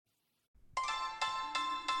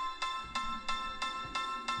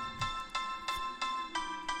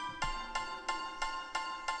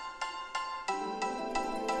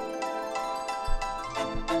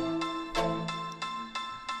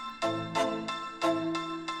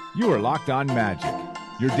You are Locked On Magic,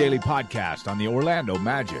 your daily podcast on the Orlando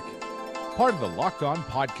Magic. Part of the Locked On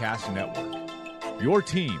Podcast Network. Your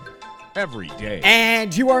team every day.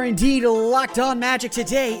 And you are indeed Locked On Magic.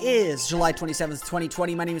 Today is July 27th,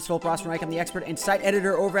 2020. My name is Philip Rossman-Reich. I'm the expert and site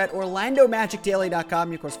editor over at OrlandoMagicDaily.com.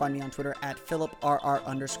 You, of course, find me on Twitter at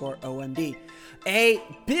PhilipRR_OMD. A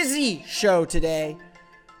busy show today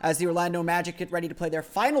as the Orlando Magic get ready to play their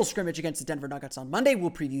final scrimmage against the Denver Nuggets on Monday. We'll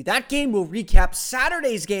preview that game. We'll recap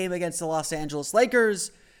Saturday's game against the Los Angeles Lakers.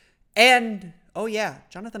 And, oh yeah,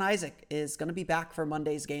 Jonathan Isaac is going to be back for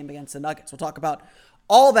Monday's game against the Nuggets. We'll talk about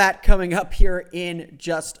all that coming up here in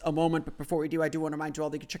just a moment. But before we do, I do want to remind you all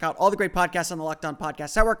that you can check out all the great podcasts on the Locked On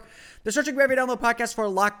Podcast Network. They're searching for every download podcast for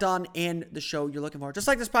Locked On and the show you're looking for. Just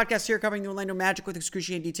like this podcast here covering the Orlando Magic with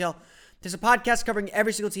excruciating detail, there's a podcast covering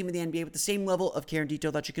every single team in the NBA with the same level of care and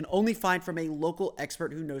detail that you can only find from a local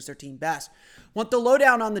expert who knows their team best. Want the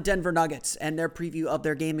lowdown on the Denver Nuggets and their preview of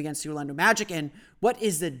their game against the Orlando Magic and what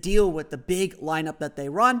is the deal with the big lineup that they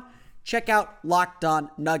run? Check out Locked On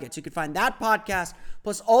Nuggets. You can find that podcast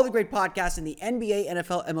plus all the great podcasts in the NBA,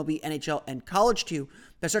 NFL, MLB, NHL, and college too.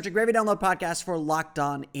 They're searching for every download podcast for Locked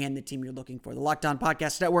On and the team you're looking for. The Locked On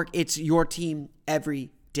Podcast Network, it's your team every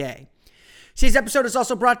day. Today's episode is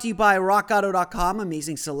also brought to you by RockAuto.com.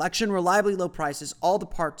 Amazing selection, reliably low prices, all the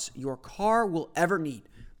parts your car will ever need.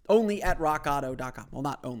 Only at RockAuto.com. Well,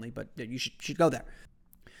 not only, but you should go there.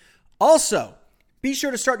 Also, be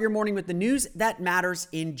sure to start your morning with the news that matters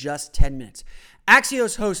in just 10 minutes.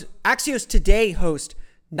 Axios Today host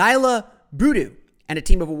Nyla Boodoo and a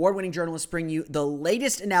team of award-winning journalists bring you the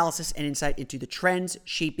latest analysis and insight into the trends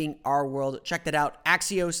shaping our world. Check that out,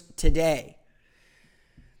 Axios Today.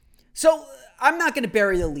 So, I'm not going to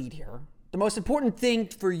bury the lead here. The most important thing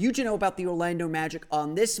for you to know about the Orlando Magic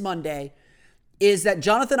on this Monday is that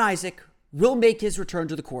Jonathan Isaac will make his return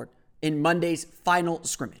to the court in Monday's final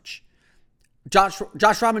scrimmage. Josh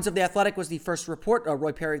Robbins of The Athletic was the first to report.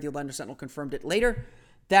 Roy Perry of the Orlando Sentinel confirmed it later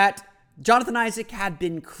that Jonathan Isaac had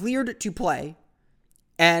been cleared to play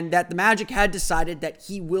and that the Magic had decided that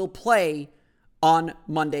he will play on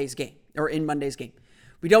Monday's game or in Monday's game.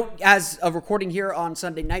 We don't, as of recording here on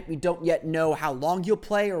Sunday night, we don't yet know how long he'll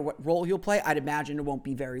play or what role he'll play. I'd imagine it won't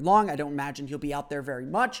be very long. I don't imagine he'll be out there very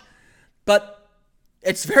much. But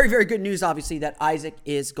it's very, very good news, obviously, that Isaac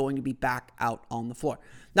is going to be back out on the floor.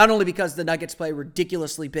 Not only because the Nuggets play a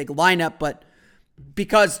ridiculously big lineup, but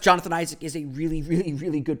because Jonathan Isaac is a really, really,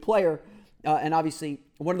 really good player and obviously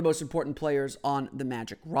one of the most important players on the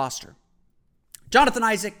Magic roster. Jonathan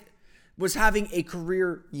Isaac was having a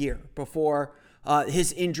career year before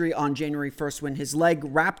his injury on January 1st when his leg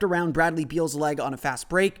wrapped around Bradley Beal's leg on a fast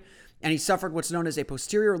break, and he suffered what's known as a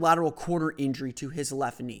posterior lateral corner injury to his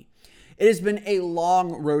left knee. It has been a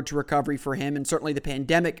long road to recovery for him, and certainly the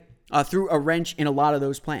pandemic threw a wrench in a lot of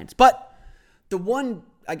those plans. But the one,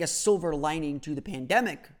 I guess, silver lining to the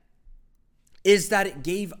pandemic is that it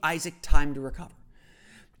gave Isaac time to recover.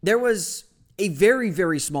 There was a very,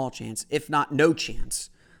 very small chance, if not no chance,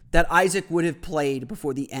 that Isaac would have played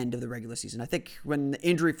before the end of the regular season. I think when the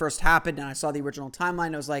injury first happened and I saw the original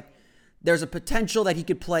timeline, I was like, there's a potential that he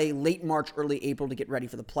could play late March, early April to get ready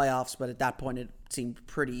for the playoffs. But at that point, it seemed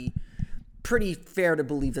pretty fair to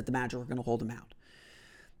believe that the Magic were going to hold him out.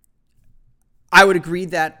 I would agree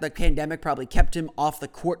that the pandemic probably kept him off the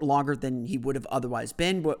court longer than he would have otherwise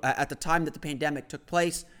been. But at the time that the pandemic took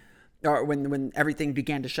place, or when everything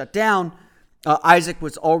began to shut down, Isaac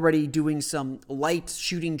was already doing some light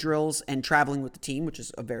shooting drills and traveling with the team, which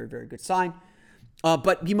is a very, very good sign.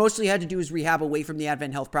 But he mostly had to do his rehab away from the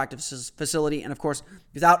Advent Health Practice Facility, and of course,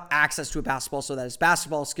 without access to a basketball so that his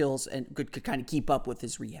basketball skills and could kind of keep up with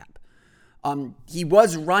his rehab. He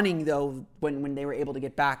was running, though, when they were able to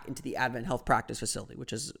get back into the Advent Health Practice Facility,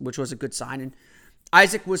 which was a good sign. And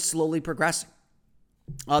Isaac was slowly progressing.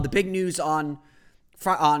 The big news on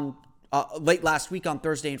late last week on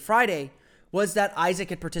Thursday and Friday was that Isaac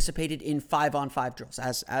had participated in 5-on-5 drills,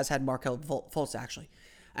 as had Markelle Fultz, actually,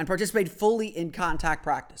 and participated fully in contact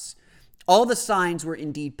practice. All the signs were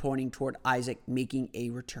indeed pointing toward Isaac making a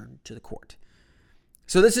return to the court.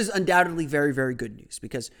 So this is undoubtedly very, very good news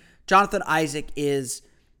because Jonathan Isaac is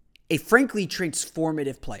a frankly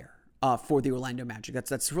transformative player for the Orlando Magic.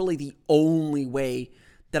 That's really the only way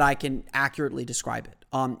that I can accurately describe it.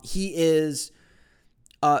 He is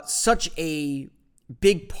such a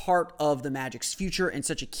big part of the Magic's future and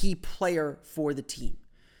such a key player for the team.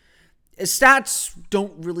 His stats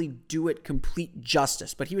don't really do it complete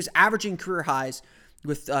justice, but he was averaging career highs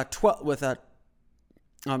with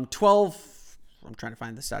 12. I'm trying to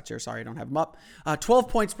find the stats here. Sorry, I don't have them up. 12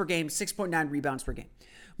 points per game, 6.9 rebounds per game.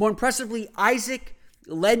 More impressively, Isaac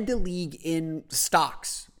led the league in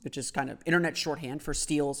stocks, which is kind of internet shorthand for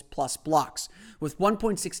steals plus blocks, with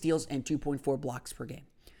 1.6 steals and 2.4 blocks per game.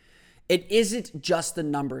 It isn't just the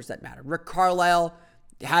numbers that matter. Rick Carlisle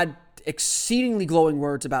had exceedingly glowing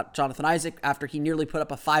words about Jonathan Isaac after he nearly put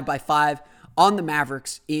up a 5x5 on the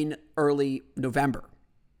Mavericks in early November,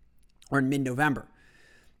 or in mid-November.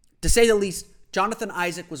 To say the least, Jonathan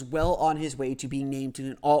Isaac was well on his way to being named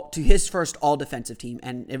to his first all-defensive team,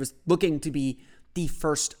 and it was looking to be the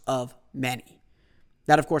first of many.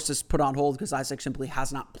 That, of course, is put on hold because Isaac simply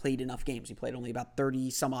has not played enough games. He played only about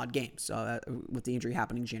 30-some-odd games with the injury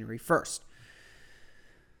happening January 1st.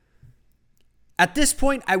 At this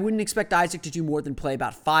point, I wouldn't expect Isaac to do more than play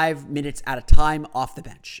about 5 minutes at a time off the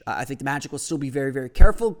bench. I think the Magic will still be very, very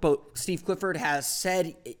careful, but Steve Clifford has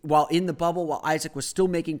said while in the bubble, while Isaac was still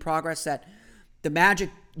making progress, that the Magic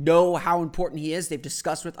know how important he is. They've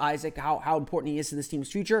discussed with Isaac how important he is to this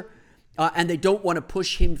team's future, and they don't want to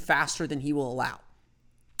push him faster than he will allow.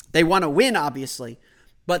 They want to win, obviously,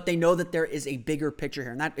 but they know that there is a bigger picture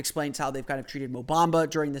here, and that explains how they've kind of treated Mo Bamba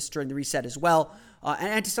during the reset as well,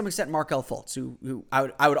 and to some extent Markelle Fultz, who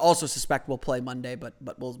I would also suspect will play Monday, but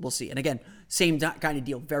we'll see. And again, same kind of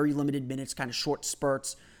deal, very limited minutes, kind of short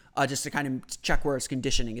spurts, just to kind of check where his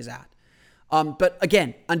conditioning is at. But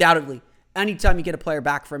again, undoubtedly, anytime you get a player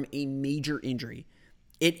back from a major injury,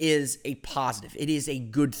 it is a positive. It is a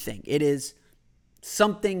good thing. It is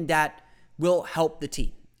something that will help the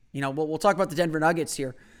team. You know, we'll talk about the Denver Nuggets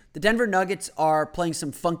here. The Denver Nuggets are playing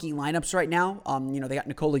some funky lineups right now. They got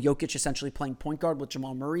Nikola Jokic essentially playing point guard with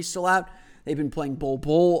Jamal Murray still out. They've been playing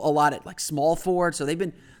Bol a lot at like small forward. So they've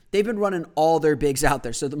been running all their bigs out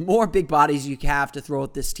there. So the more big bodies you have to throw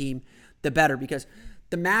at this team, the better, because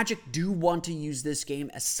the Magic do want to use this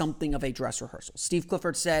game as something of a dress rehearsal. Steve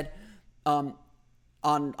Clifford said on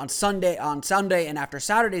Sunday and after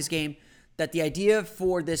Saturday's game that the idea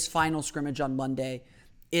for this final scrimmage on Monday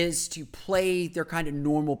is to play their kind of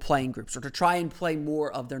normal playing groups, or to try and play more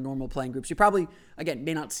of their normal playing groups. You probably, again,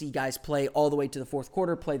 may not see guys play all the way to the fourth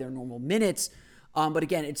quarter, play their normal minutes. But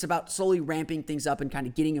again, it's about slowly ramping things up and kind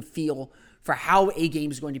of getting a feel for how a game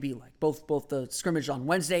is going to be like. Both the scrimmage on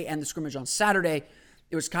Wednesday and the scrimmage on Saturday,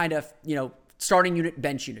 it was kind of, starting unit,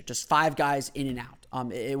 bench unit, just 5 guys in and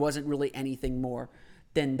out. It wasn't really anything more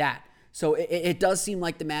than that. So it does seem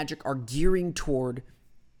like the Magic are gearing toward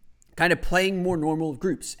kind of playing more normal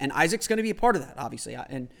groups. And Isaac's going to be a part of that, obviously.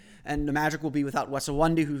 And the Magic will be without Wes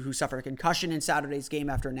Iwundu, who suffered a concussion in Saturday's game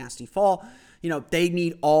after a nasty fall. They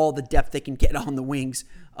need all the depth they can get on the wings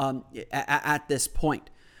at this point.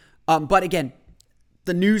 But again,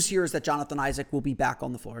 the news here is that Jonathan Isaac will be back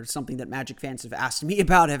on the floor. It's something that Magic fans have asked me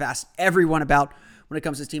about, have asked everyone about when it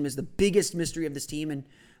comes to this team. Is the biggest mystery of this team and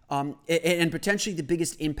potentially the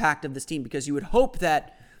biggest impact of this team, because you would hope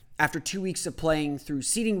that after 2 weeks of playing through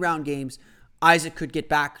seeding round games, Isaac could get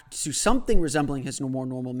back to something resembling his more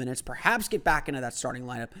normal minutes, perhaps get back into that starting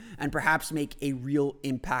lineup, and perhaps make a real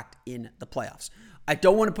impact in the playoffs. I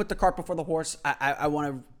don't want to put the cart before the horse. I want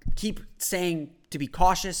to keep saying to be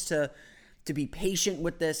cautious, to be patient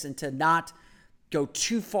with this, and to not go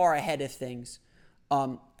too far ahead of things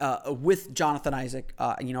with Jonathan Isaac.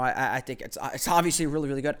 I think it's obviously really,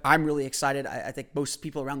 really good. I'm really excited. I think most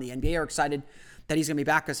people around the NBA are excited that he's going to be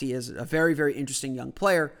back, because he is a very, very interesting young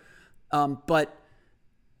player. But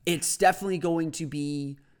it's definitely going to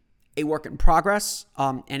be a work in progress,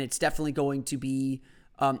 and it's definitely going to be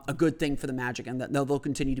a good thing for the Magic, and that they'll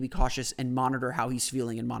continue to be cautious and monitor how he's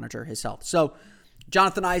feeling and monitor his health. So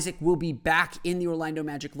Jonathan Isaac will be back in the Orlando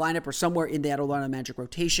Magic lineup, or somewhere in that Orlando Magic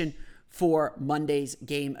rotation, for Monday's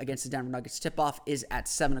game against the Denver Nuggets. Tip-off is at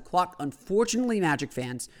 7 o'clock. Unfortunately, Magic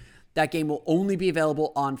fans, that game will only be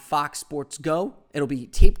available on Fox Sports Go. It'll be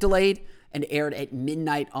tape delayed and aired at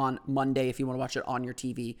midnight on Monday if you want to watch it on your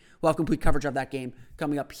TV. We'll have complete coverage of that game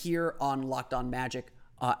coming up here on Locked On Magic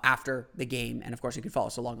after the game. And of course, you can follow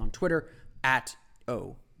us along on Twitter at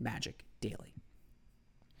 @OMagicDaily.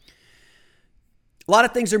 A lot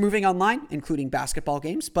of things are moving online, including basketball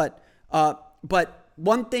games, but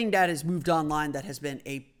one thing that has moved online that has been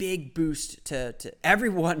a big boost to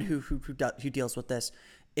everyone who deals with this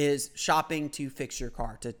is shopping to fix your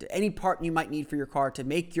car, to any part you might need for your car, to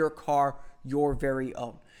make your car your very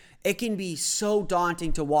own. It can be so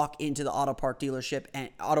daunting to walk into the auto part dealership and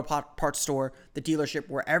auto parts store, the dealership,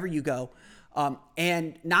 wherever you go,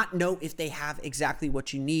 and not know if they have exactly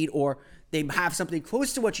what you need, or they have something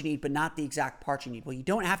close to what you need, but not the exact part you need. Well, you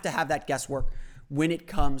don't have to have that guesswork when it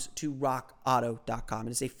comes to rockauto.com.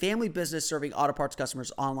 It is a family business serving auto parts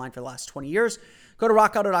customers online for the last 20 years. Go to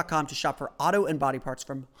rockauto.com to shop for auto and body parts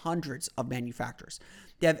from hundreds of manufacturers.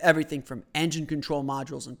 They have everything from engine control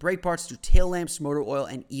modules and brake parts to tail lamps, motor oil,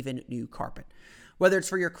 and even new carpet. Whether it's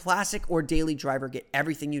for your classic or daily driver, get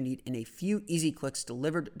everything you need in a few easy clicks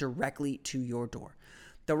delivered directly to your door.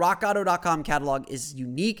 The rockauto.com catalog is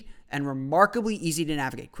unique and remarkably easy to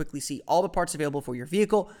navigate. Quickly see all the parts available for your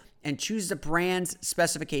vehicle and choose the brands,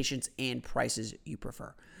 specifications, and prices you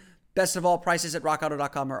prefer. Best of all, prices at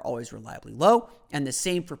rockauto.com are always reliably low, and the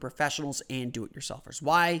same for professionals and do-it-yourselfers.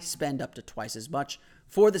 Why spend up to twice as much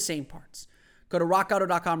for the same parts? Go to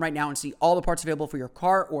rockauto.com right now and see all the parts available for your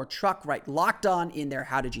car or truck. Right, Locked On in their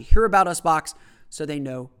How Did You Hear About Us box so they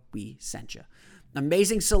know we sent you.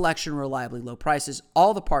 Amazing selection, reliably low prices,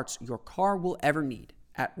 all the parts your car will ever need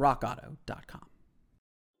at rockauto.com.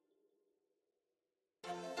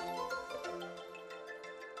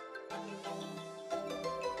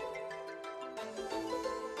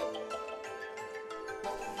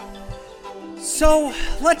 So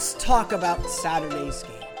let's talk about Saturday's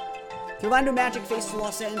game. The Orlando Magic faced the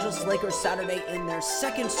Los Angeles Lakers Saturday in their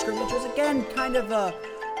second scrimmage. It was again kind of a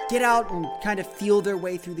get out and kind of feel their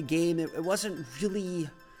way through the game. It wasn't really,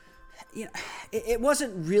 it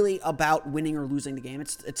wasn't really about winning or losing the game.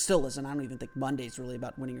 It still isn't. I don't even think Monday's really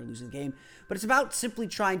about winning or losing the game. But it's about simply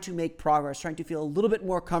trying to make progress, trying to feel a little bit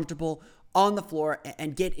more comfortable on the floor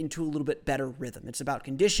and get into a little bit better rhythm. It's about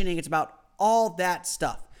conditioning. It's about all that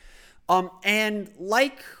stuff. And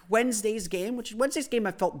like Wednesday's game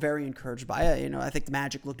I felt very encouraged by. I think the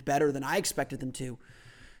Magic looked better than I expected them to.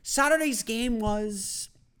 Saturday's game was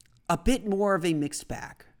a bit more of a mixed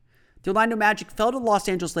bag. The Orlando Magic fell to the Los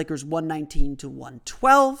Angeles Lakers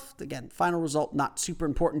 119-112. Again, final result not super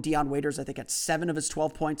important. Dion Waiters, I think, had 7 of his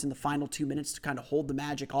 12 points in the final 2 minutes to kind of hold the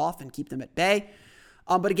Magic off and keep them at bay.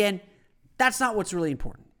 But again, that's not what's really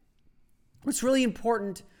important. What's really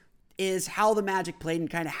important is how the Magic played and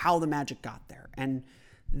kind of how the Magic got there. And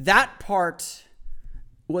that part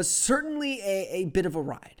was certainly a bit of a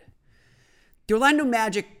ride. The Orlando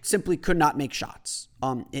Magic simply could not make shots.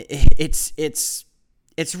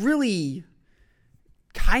 It's really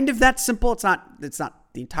kind of that simple. It's not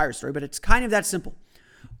the entire story, but it's kind of that simple.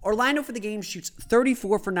 Orlando for the game shoots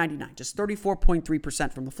 34 for 99, just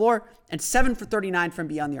 34.3% from the floor, and 7 for 39 from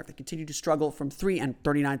beyond the arc. They continue to struggle from 3, and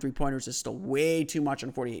 39 three-pointers is still way too much in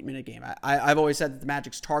a 48-minute game. I've always said that the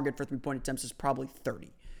Magic's target for three-point attempts is probably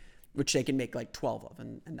 30, which they can make like 12 of,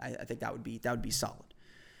 and I think that would be solid.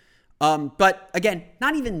 But again,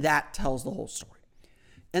 not even that tells the whole story.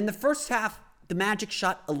 In the first half, the Magic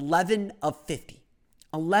shot 11 of 50.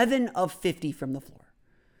 11 of 50 from the floor.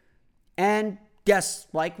 And yes,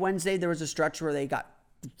 like Wednesday, there was a stretch where they got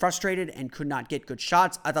frustrated and could not get good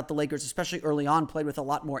shots. I thought the Lakers, especially early on, played with a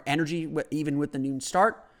lot more energy, even with the noon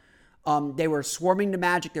start. They were swarming the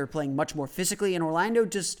Magic. They were playing much more physically. And Orlando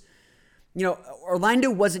just, Orlando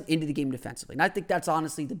wasn't into the game defensively. And I think that's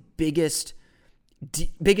honestly the biggest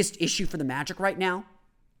issue for the Magic right now.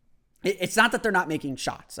 It's not that they're not making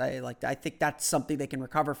shots. I think that's something they can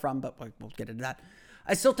recover from, but we'll get into that.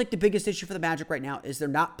 I still think the biggest issue for the Magic right now is they're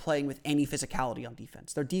not playing with any physicality on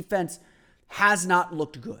defense. Their defense has not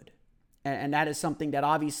looked good. And that is something that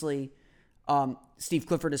obviously Steve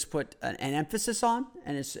Clifford has put an emphasis on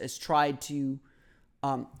and has tried to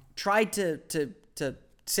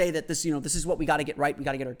say that this is what we got to get right. We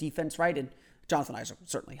got to get our defense right. And Jonathan Isaac will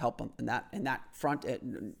certainly help him in that front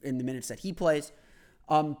in the minutes that he plays.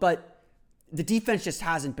 But the defense just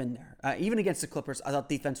hasn't been there. Even against the Clippers, I thought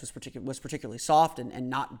defense was particularly soft and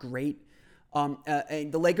not great.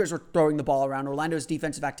 And the Lakers were throwing the ball around. Orlando's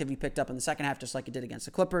defensive activity picked up in the second half, just like it did against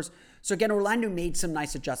the Clippers. So again, Orlando made some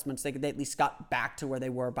nice adjustments. They at least got back to where they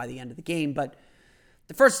were by the end of the game. But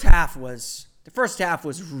the first half was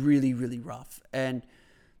really, really rough. And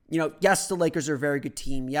yes, the Lakers are a very good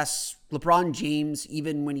team. Yes, LeBron James,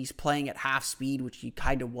 even when he's playing at half speed, which he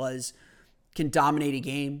kind of was, can dominate a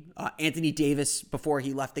game. Anthony Davis, before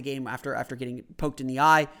he left the game after getting poked in the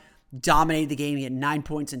eye, dominated the game. He had 9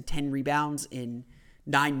 points and 10 rebounds in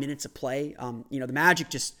 9 minutes of play.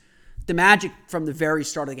 The Magic from the very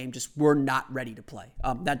start of the game just were not ready to play.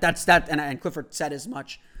 That's that. And Clifford said as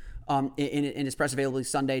much in his press availability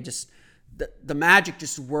Sunday. Just the Magic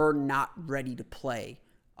just were not ready to play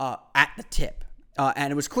at the tip,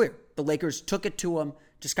 and it was clear the Lakers took it to them,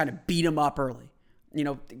 just kind of beat them up early. And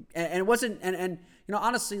it wasn't, and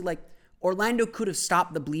honestly, like Orlando could have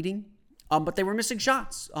stopped the bleeding, but they were missing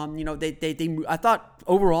shots. I thought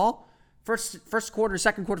overall, first quarter,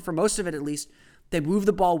 second quarter, for most of it at least, They moved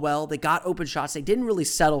the ball well. They got open shots. They didn't really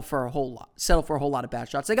settle for a whole lot of bad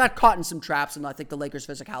shots. They got caught in some traps, and I think the Lakers'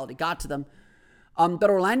 physicality got to them. But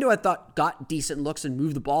Orlando, I thought, got decent looks and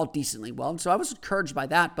moved the ball decently well. And so I was encouraged by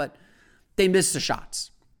that, but they missed the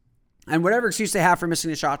shots. And whatever excuse they have for missing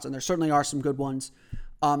the shots, and there certainly are some good ones,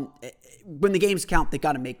 when the games count, they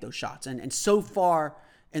got to make those shots. And so far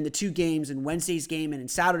in the two games, in Wednesday's game and in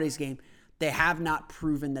Saturday's game, they have not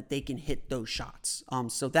proven that they can hit those shots.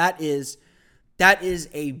 So that is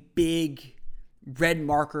a big red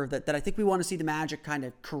marker that I think we want to see the Magic kind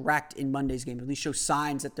of correct in Monday's game, at least show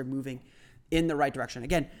signs that they're moving in the right direction.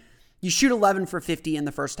 Again, you shoot 11 for 50 in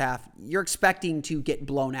the first half. You're expecting to get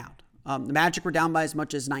blown out. The Magic were down by as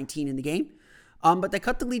much as 19 in the game, but they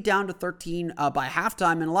cut the lead down to 13 by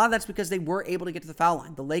halftime, and a lot of that's because they were able to get to the foul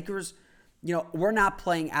line. The Lakers, were not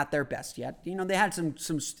playing at their best yet. They had some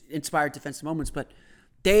inspired defensive moments, but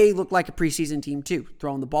they look like a preseason team too,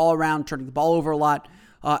 throwing the ball around, turning the ball over a lot,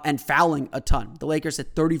 and fouling a ton. The Lakers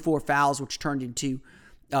had 34 fouls, which turned into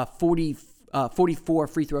 44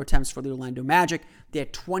 free throw attempts for the Orlando Magic. They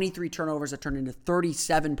had 23 turnovers that turned into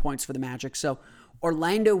 37 points for the Magic. So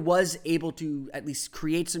Orlando was able to at least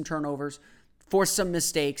create some turnovers, force some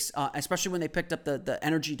mistakes, especially when they picked up the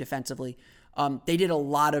energy defensively. They did a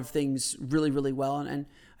lot of things really, really well. And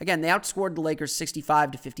again, they outscored the Lakers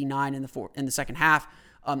 65-59 in the second half.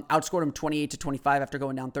 Outscored them 28-25 after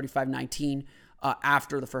going down 35-19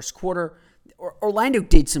 after the first quarter. Orlando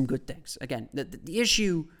did some good things. Again, the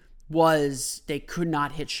issue was they could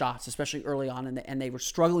not hit shots, especially early on, and they were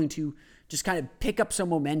struggling to just kind of pick up some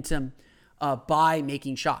momentum by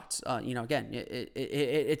making shots. Again,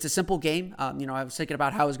 it's a simple game. I was thinking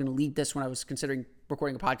about how I was going to lead this when I was considering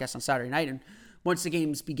recording a podcast on Saturday night, and once the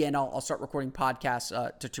games begin, I'll start recording podcasts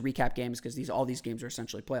to recap games because all these games are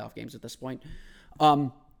essentially playoff games at this point. I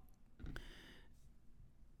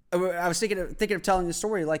was thinking of telling the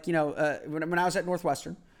story, when I was at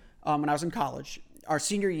Northwestern, when I was in college, our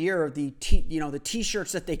senior year, the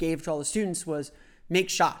T-shirts that they gave to all the students was "Make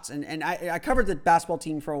Shots," and I covered the basketball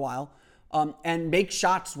team for a while, and "Make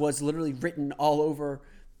Shots" was literally written all over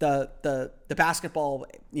the basketball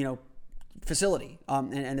facility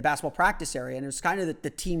and the basketball practice area, and it was kind of the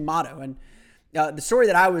team motto. And the story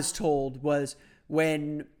that I was told was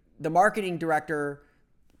when the marketing director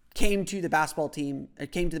came to the basketball team,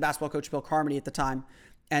 came to the basketball coach, Bill Carmody at the time,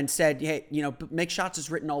 and said, "Hey, Make Shots"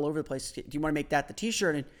 is written all over the place. Do you want to make that the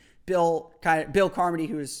T-shirt? And Bill Carmody,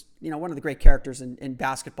 who is, one of the great characters in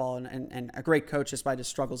basketball and a great coach despite his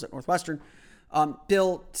struggles at Northwestern,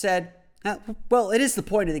 Bill said, well, it is the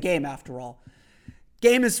point of the game after all.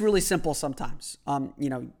 Game is really simple sometimes.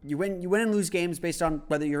 You win and lose games based on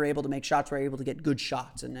whether you're able to make shots or able to get good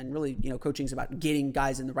shots. And then really, coaching is about getting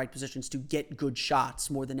guys in the right positions to get good shots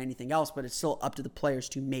more than anything else, but it's still up to the players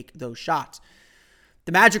to make those shots.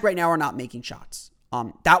 The Magic right now are not making shots.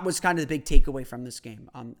 That was kind of the big takeaway from this game.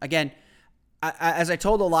 Again, as I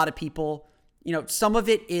told a lot of people, some of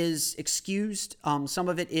it is excused. Some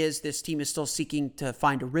of it is this team is still seeking to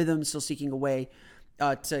find a rhythm, still seeking a way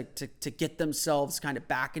to get themselves kind of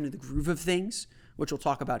back into the groove of things, which we'll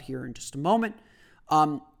talk about here in just a moment.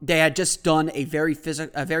 They had just done a very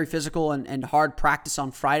physical and hard practice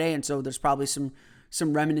on Friday, and so there's probably some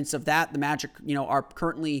remnants of that. The Magic, are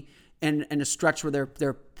currently in a stretch where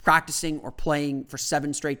they're practicing or playing for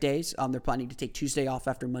 7 straight days. They're planning to take Tuesday off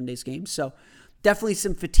after Monday's game, so definitely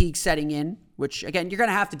some fatigue setting in, which again you're going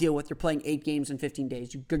to have to deal with. You're playing 8 games in 15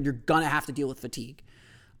 days. You're going to have to deal with fatigue.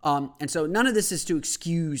 And so none of this is to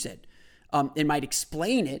excuse it. It might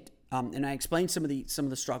explain it, and I explained some of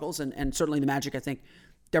the struggles, and certainly the Magic, I think,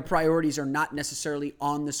 their priorities are not necessarily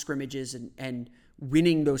on the scrimmages and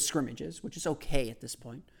winning those scrimmages, which is okay at this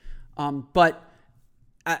point. But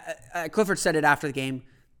Clifford said it after the game,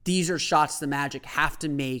 these are shots the Magic have to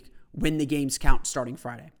make when the games count starting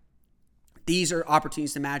Friday. These are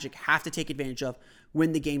opportunities the Magic have to take advantage of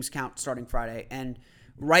when the games count starting Friday. And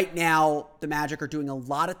right now, the Magic are doing a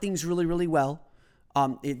lot of things really, really well.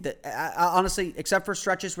 Honestly, except for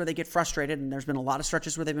stretches where they get frustrated, and there's been a lot of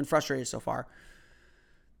stretches where they've been frustrated so far.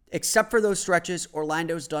 Except for those stretches,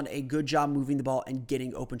 Orlando's done a good job moving the ball and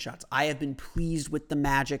getting open shots. I have been pleased with the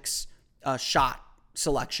Magic's shot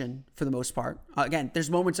selection for the most part. Again, there's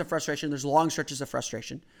moments of frustration. There's long stretches of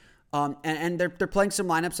frustration. And they're playing some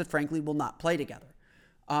lineups that, frankly, will not play together.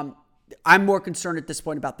 I'm more concerned at this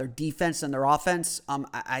point about their defense than their offense.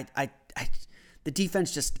 The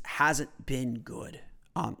defense just hasn't been good.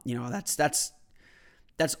 That's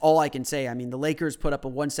all I can say. I mean, the Lakers put up a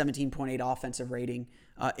 117.8 offensive rating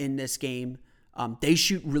in this game. They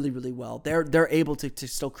shoot really, really well. They're able to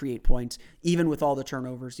still create points, even with all the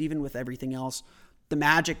turnovers, even with everything else. the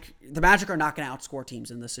Magic are not going to outscore teams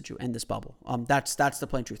in this bubble. That's the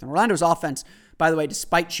plain truth. And Orlando's offense, by the way,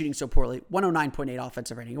 despite shooting so poorly, 109.8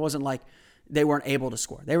 offensive rating. It wasn't like they weren't able to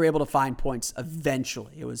score. They were able to find points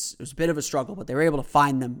eventually. It was a bit of a struggle, but they were able to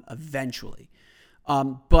find them eventually.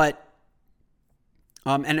 And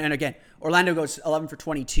again, Orlando goes 11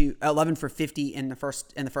 for 50 in the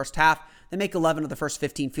first half. They make 11 of the first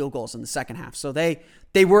 15 field goals in the second half. So they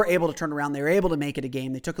were able to turn around. They were able to make it a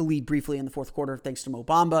game. They took a lead briefly in the fourth quarter thanks to Mo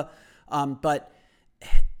Bamba. But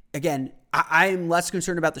again, I'm less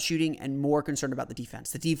concerned about the shooting and more concerned about the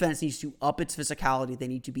defense. The defense needs to up its physicality. They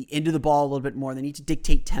need to be into the ball a little bit more. They need to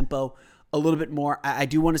dictate tempo a little bit more. I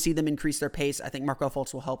do want to see them increase their pace. I think Markelle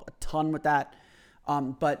Fultz will help a ton with that.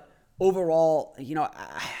 But overall,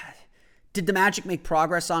 did the Magic make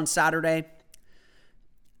progress on Saturday?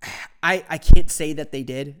 I can't say that they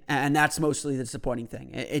did, and that's mostly the disappointing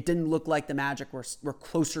thing. It didn't look like the Magic were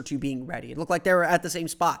closer to being ready. It looked like they were at the same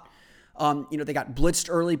spot. They got blitzed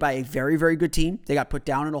early by a very, very good team. They got put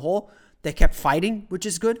down in a hole. They kept fighting, which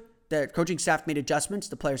is good. The coaching staff made adjustments.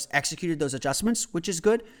 The players executed those adjustments, which is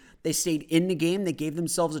good. They stayed in the game. They gave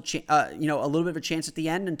themselves a little bit of a chance at the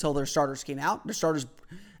end until their starters came out. Their starters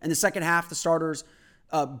in the second half, the starters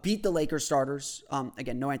beat the Lakers starters.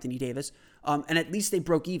 Again, no Anthony Davis. And at least they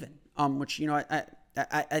broke even, which, I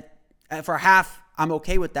for a half, I'm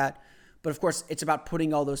okay with that. But of course, it's about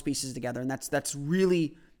putting all those pieces together. And that's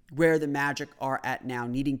really where the Magic are at now,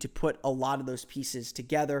 needing to put a lot of those pieces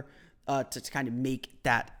together to kind of make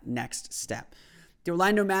that next step. The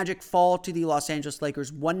Orlando Magic fall to the Los Angeles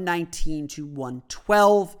Lakers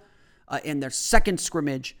 119-112 in their second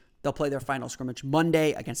scrimmage. They'll play their final scrimmage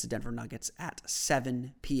Monday against the Denver Nuggets at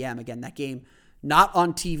 7 p.m. Again, that game not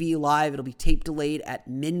on TV live. It'll be tape delayed at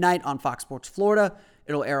midnight on Fox Sports Florida.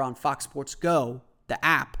 It'll air on Fox Sports Go, the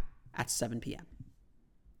app, at 7 p.m.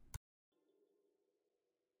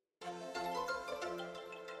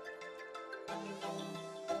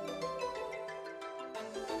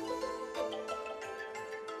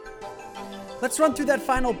 Let's run through that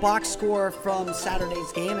final box score from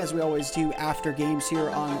Saturday's game, as we always do after games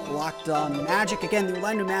here on Locked On Magic. Again, the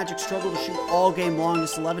Orlando Magic struggled to shoot all game long,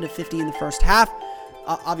 just 11 of 50 in the first half.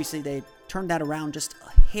 Obviously, they turned that around just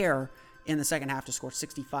a hair in the second half to score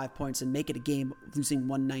 65 points and make it a game, losing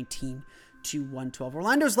 119-112.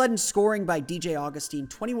 Orlando's led in scoring by DJ Augustin,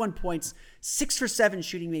 21 points, 6 for 7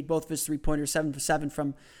 shooting, made both of his three-pointers, 7 for 7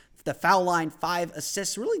 from the foul line, 5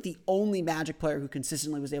 assists. Really the only Magic player who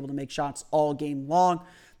consistently was able to make shots all game long.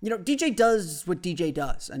 DJ does what DJ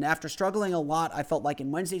does. And after struggling a lot, I felt like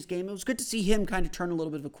in Wednesday's game, it was good to see him kind of turn a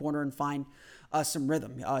little bit of a corner and find some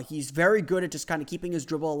rhythm. He's very good at just kind of keeping his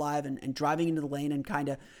dribble alive and driving into the lane and kind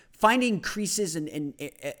of finding creases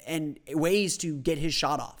and ways to get his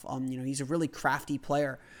shot off. He's a really crafty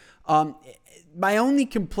player. My only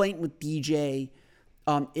complaint with DJ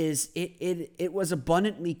is it was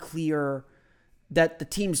abundantly clear that the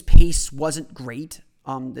team's pace wasn't great.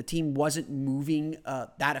 The team wasn't moving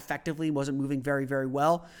that effectively, wasn't moving very, very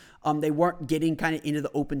well. They weren't getting kind of into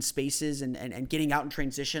the open spaces and getting out in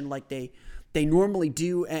transition like they normally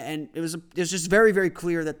do. And it was just very, very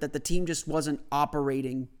clear that the team just wasn't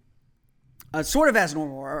operating sort of as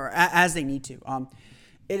normal or as they need to.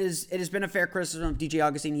 It has been a fair criticism of DJ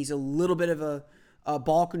Augustin. He's a little bit of a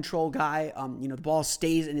ball control guy. The ball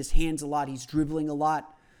stays in his hands a lot. He's dribbling a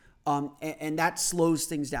lot. And that slows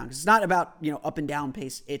things down because it's not about, up and down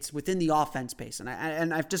pace. It's within the offense pace.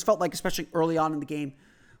 And I've just felt like, especially early on in the game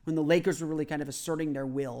when the Lakers were really kind of asserting their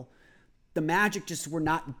will, the Magic just were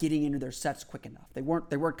not getting into their sets quick enough. They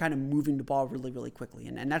weren't kind of moving the ball really, really quickly.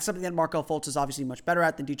 And that's something that Markelle Fultz is obviously much better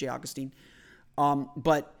at than DJ Augustin.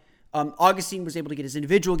 But Augustin was able to get his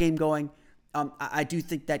individual game going. I do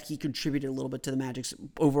think that he contributed a little bit to the Magic's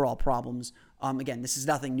overall problems. Again, this is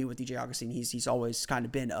nothing new with DJ Augustin. He's always kind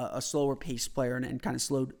of been a slower paced player and kind of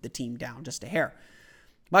slowed the team down just a hair.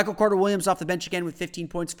 Michael Carter-Williams off the bench again with 15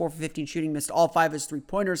 points, 4 for 15 shooting, missed all 5 of his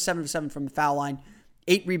three-pointers, 7 for 7 from the foul line,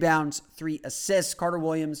 8 rebounds, 3 assists.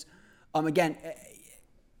 Carter-Williams, again,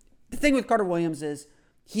 the thing with Carter-Williams is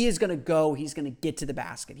he is going to go, he's going to get to the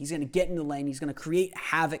basket. He's going to get in the lane. He's going to create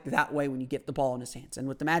havoc that way when you get the ball in his hands. And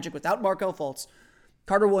with the Magic, without Markelle Fultz,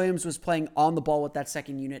 Carter-Williams was playing on the ball with that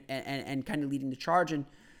second unit and kind of leading the charge. And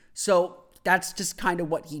so that's just kind of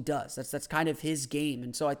what he does. That's kind of his game.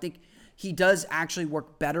 And so I think he does actually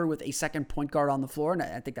work better with a second point guard on the floor. And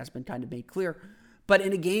I think that's been kind of made clear. But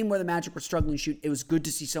in a game where the Magic were struggling to shoot, it was good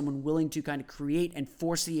to see someone willing to kind of create and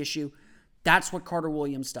force the issue. That's what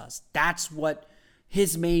Carter-Williams does. That's what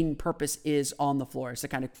his main purpose is on the floor, is to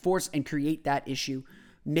kind of force and create that issue,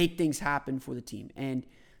 make things happen for the team. And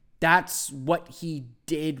That's what he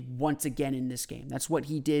did once again in this game. That's what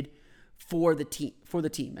he did for the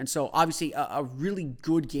team. And so obviously a really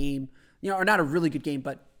good game, or not a really good game,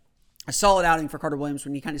 but a solid outing for Carter Williams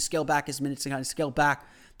when you kind of scale back his minutes and kind of scale back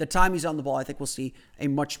the time he's on the ball. I think we'll see a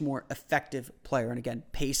much more effective player. And again,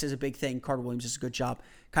 pace is a big thing. Carter Williams does a good job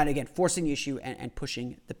kind of, again, forcing the issue and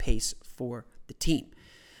pushing the pace for the team.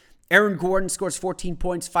 Aaron Gordon scores 14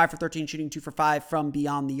 points, 5 for 13 shooting, 2 for 5 from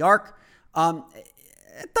beyond the arc. I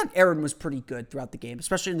thought Aaron was pretty good throughout the game,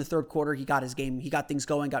 especially in the third quarter. He got things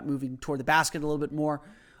going, got moving toward the basket a little bit more.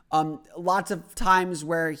 Lots of times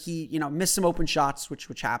where he, missed some open shots,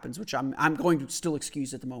 which happens, which I'm going to still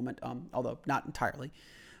excuse at the moment, although not entirely.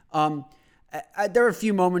 There were a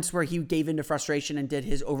few moments where he gave into frustration and did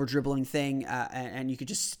his over dribbling thing, and you could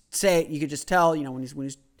just tell, when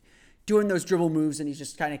he's doing those dribble moves and he's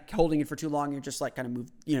just kind of holding it for too long, you're just like, kind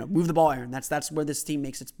of move the ball, Aaron. That's where this team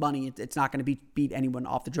makes its money. It's not going to beat anyone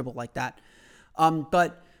off the dribble like that.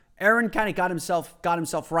 But Aaron kind of got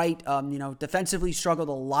himself right. Defensively struggled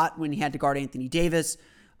a lot when he had to guard Anthony Davis.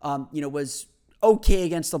 Was okay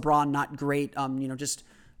against LeBron, not great. Just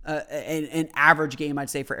an average game, I'd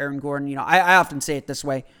say, for Aaron Gordon. I often say it this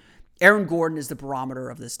way: Aaron Gordon is the barometer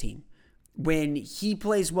of this team. When he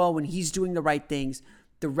plays well, when he's doing the right things,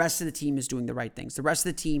 the rest of the team is doing the right things. The rest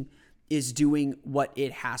of the team is doing what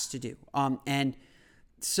it has to do. And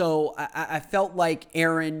so I felt like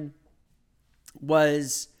Aaron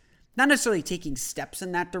was not necessarily taking steps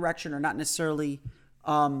in that direction, or not necessarily,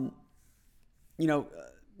 not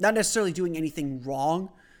necessarily doing anything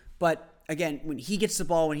wrong. But again, when he gets the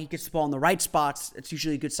ball in the right spots, it's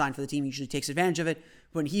usually a good sign for the team. He usually takes advantage of it.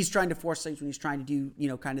 When he's trying to force things, when he's trying to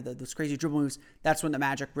do, kind of those crazy dribble moves, that's when the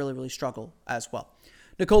Magic really, really struggle as well.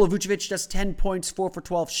 Nikola Vucevic does 10 points, 4 for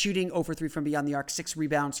 12 shooting, 0 for 3 from beyond the arc, 6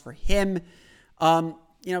 rebounds for him.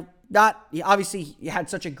 Obviously he had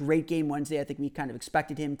such a great game Wednesday. I think we kind of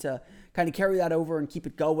expected him to kind of carry that over and keep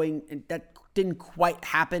it going. And that didn't quite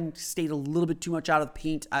happen. Stayed a little bit too much out of the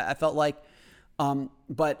paint, I felt like.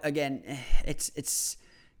 But again,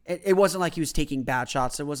 it wasn't like he was taking bad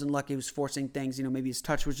shots. It wasn't like he was forcing things. Maybe his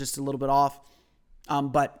touch was just a little bit off.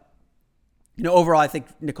 But overall, I think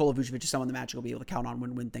Nikola Vucevic is someone the Magic will be able to count on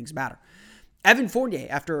when things matter. Evan Fournier,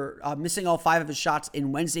 after missing all 5 of his shots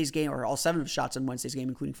in Wednesday's game, or all 7 of his shots in Wednesday's game,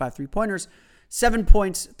 including 5 3-pointers, 7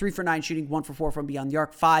 points, 3 for 9 shooting, 1 for 4 from beyond the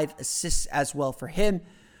arc, 5 assists as well for him.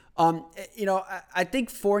 I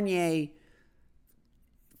think Fournier,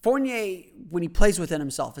 when he plays within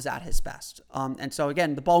himself, is at his best. And so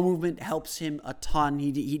again, the ball movement helps him a ton.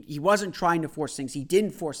 He wasn't trying to force things. He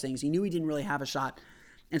didn't force things. He knew he didn't really have a shot.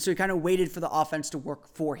 And so he kind of waited for the offense to work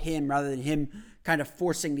for him rather than him kind of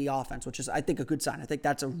forcing the offense, which is, I think, a good sign. I think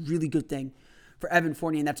that's a really good thing for Evan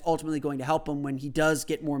Fournier, and that's ultimately going to help him when he does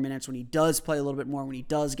get more minutes, when he does play a little bit more, when he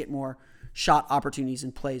does get more shot opportunities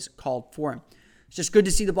and plays called for him. It's just good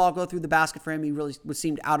to see the ball go through the basket for him. He really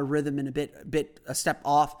seemed out of rhythm and a step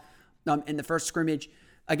off in the first scrimmage.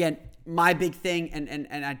 Again, my big thing,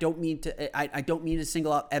 and I don't mean to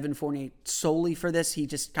single out Evan Fournier solely for this. He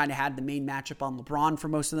just kind of had the main matchup on LeBron for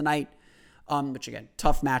most of the night, which again,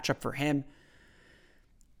 tough matchup for him.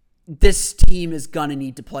 This team is going to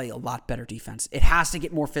need to play a lot better defense. It has to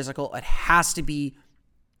get more physical. It has to be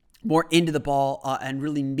more into the ball and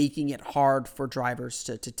really making it hard for drivers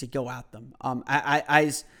to go at them.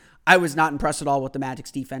 I was not impressed at all with the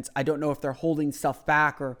Magic's defense. I don't know if they're holding stuff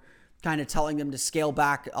back or kind of telling them to scale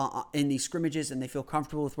back in these scrimmages, and they feel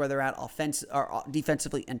comfortable with where they're at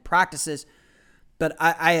defensively in practices. But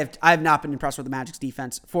I have not been impressed with the Magic's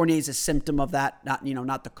defense. Fournier is a symptom of that,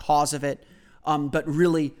 not the cause of it. But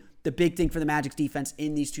really, the big thing for the Magic's defense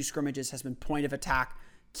in these 2 scrimmages has been point of attack,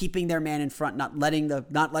 keeping their man in front, not letting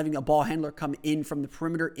the ball handler come in from the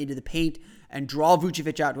perimeter into the paint and draw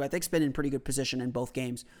Vucevic out, who I think's been in pretty good position in both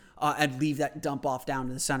games, and leave that dump off down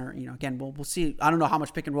to the center. Again, we'll see. I don't know how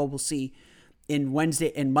much pick and roll we'll see in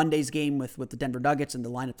Monday's game with the Denver Nuggets and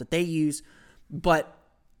the lineup that they use, but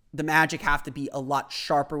the Magic have to be a lot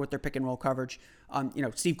sharper with their pick and roll coverage.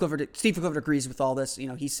 Steve Clifford agrees with all this.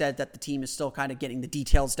 He said that the team is still kind of getting the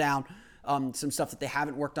details down, some stuff that they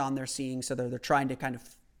haven't worked on they're seeing, so they're trying to kind of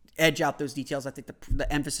edge out those details. I think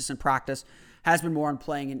the emphasis in practice has been more on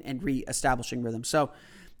playing and re-establishing rhythm. So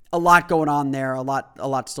a lot going on there, a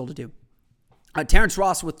lot still to do. Terrence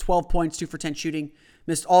Ross with 12 points, 2 for 10 shooting,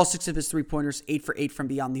 missed all 6 of his 3-pointers, 8 for 8 from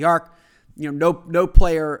beyond the arc. No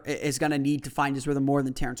player is going to need to find his rhythm more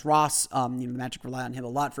than Terrence Ross. The Magic rely on him a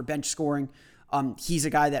lot for bench scoring. He's a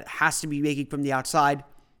guy that has to be making from the outside.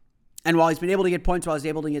 And while he's been able to get points, while he's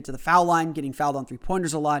able to get to the foul line, getting fouled on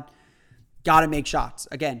 3-pointers a lot, got to make shots.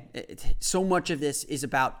 Again, so much of this is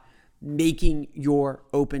about making your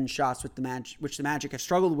open shots with the Magic, which the Magic have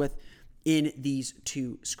struggled with in these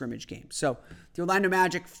two scrimmage games. So the Orlando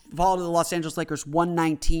Magic fall to the Los Angeles Lakers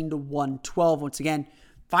 119-112. Once again,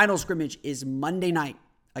 final scrimmage is Monday night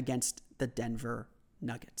against the Denver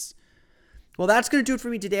Nuggets. Well, that's going to do it for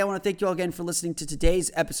me today. I want to thank you all again for listening to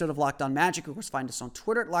today's episode of Locked On Magic. Of course, find us on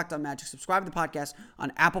Twitter at Locked On Magic. Subscribe to the podcast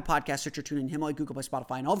on Apple Podcasts, Stitcher, TuneIn, Himalaya, Google Play,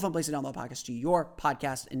 Spotify, and all the fun places to download podcasts to your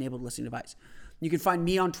podcast-enabled listening device. You can find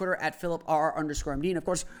me on Twitter at PhilipRR_MD. And of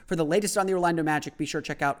course, for the latest on the Orlando Magic, be sure to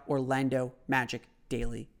check out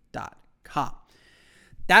OrlandoMagicDaily.com.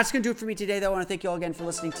 That's going to do it for me today, though. I want to thank you all again for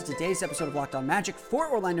listening to today's episode of Locked On Magic.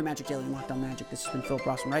 For Orlando Magic Daily and Locked On Magic, this has been Philip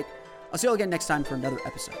Rossman-Wright. I'll see you all again next time for another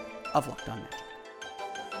episode of Locked On Magic.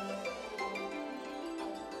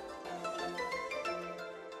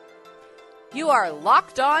 You are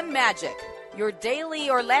Locked On Magic, your daily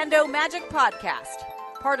Orlando Magic podcast,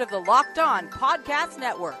 part of the Locked On Podcast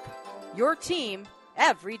Network, your team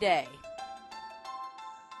every day.